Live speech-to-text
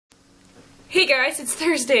Hey guys, it's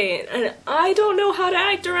Thursday, and I don't know how to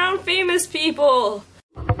act around famous people!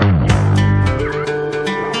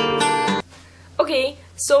 Okay,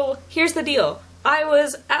 so here's the deal. I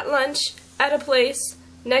was at lunch at a place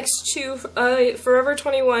next to Forever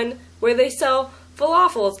 21 where they sell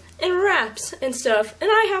falafels and wraps and stuff,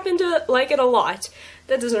 and I happen to like it a lot.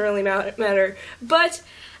 That doesn't really matter. But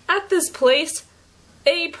at this place,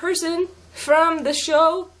 a person from the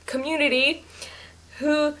show Community,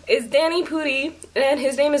 who is Danny Pudi, and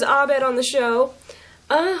his name is Abed on the show,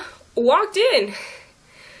 walked in.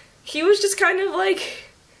 He was just kind of like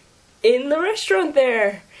in the restaurant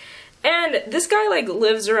there. And this guy like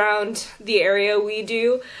lives around the area we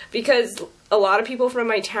do, because a lot of people from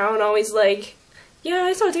my town always like, yeah,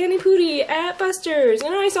 I saw Danny Pudi at Buster's,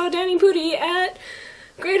 and I saw Danny Pudi at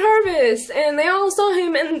Great Harvest, and they all saw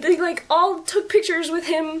him, and they like all took pictures with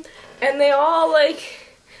him, and they all like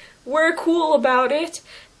were cool about it.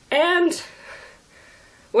 And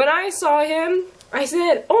when I saw him, I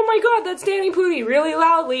said, "Oh my god, that's Danny Pudi," really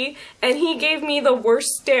loudly, and he gave me the worst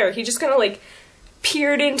stare. He just kind of like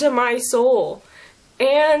peered into my soul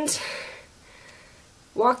and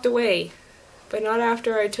walked away, but not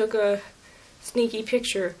after I took a sneaky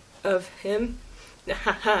picture of him.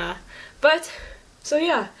 But so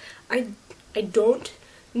yeah, I don't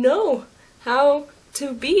know how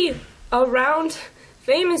to be around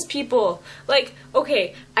famous people. Like,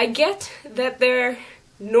 okay, I get that they're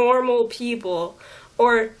normal people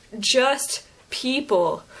or just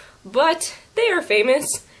people, but they are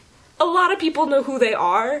famous. A lot of people know who they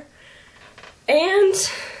are, and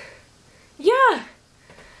yeah,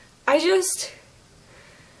 I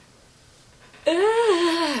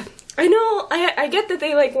know, I get that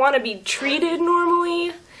they like want to be treated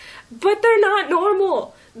normally, but they're not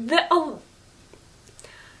normal. They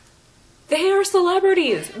are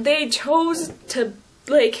celebrities. They chose to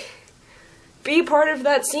like be part of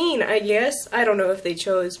that scene, I guess. I don't know if they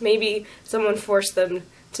chose. Maybe someone forced them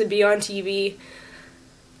to be on TV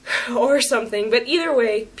or something, but either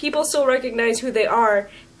way, people still recognize who they are,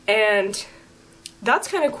 and that's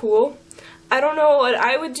kind of cool. I don't know what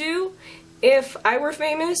I would do if I were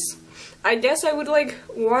famous. I guess I would like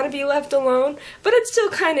want to be left alone, but it's still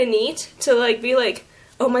kind of neat to like be like,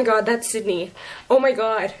 oh my god, that's Sydney. Oh my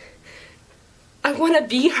god, I want to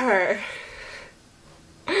be her.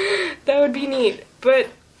 That would be neat, but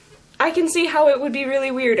I can see how it would be really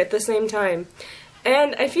weird at the same time.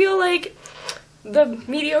 And I feel like the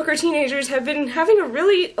mediocre teenagers have been having a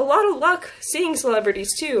lot of luck seeing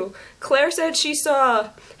celebrities too. Claire said she saw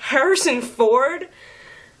Harrison Ford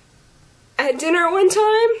at dinner one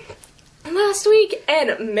time last week,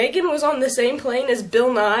 and Megan was on the same plane as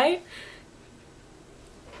Bill Nye.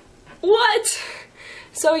 What?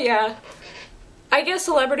 So yeah, I guess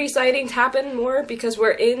celebrity sightings happen more because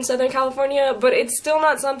we're in Southern California, but it's still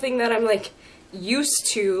not something that I'm like used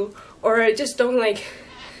to, or I just don't like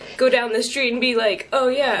go down the street and be like, oh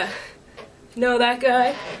yeah, know that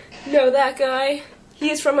guy, know that guy,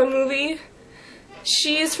 he's from a movie,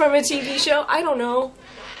 she's from a TV show, I don't know.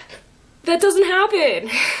 That doesn't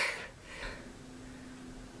happen.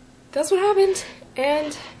 That's what happened,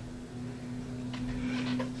 and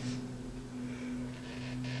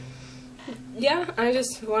yeah, I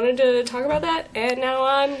just wanted to talk about that, and now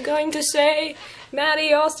I'm going to say,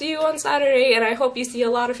 Maddie, I'll see you on Saturday, and I hope you see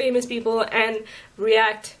a lot of famous people and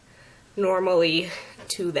react normally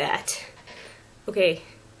to that. Okay,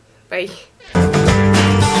 bye.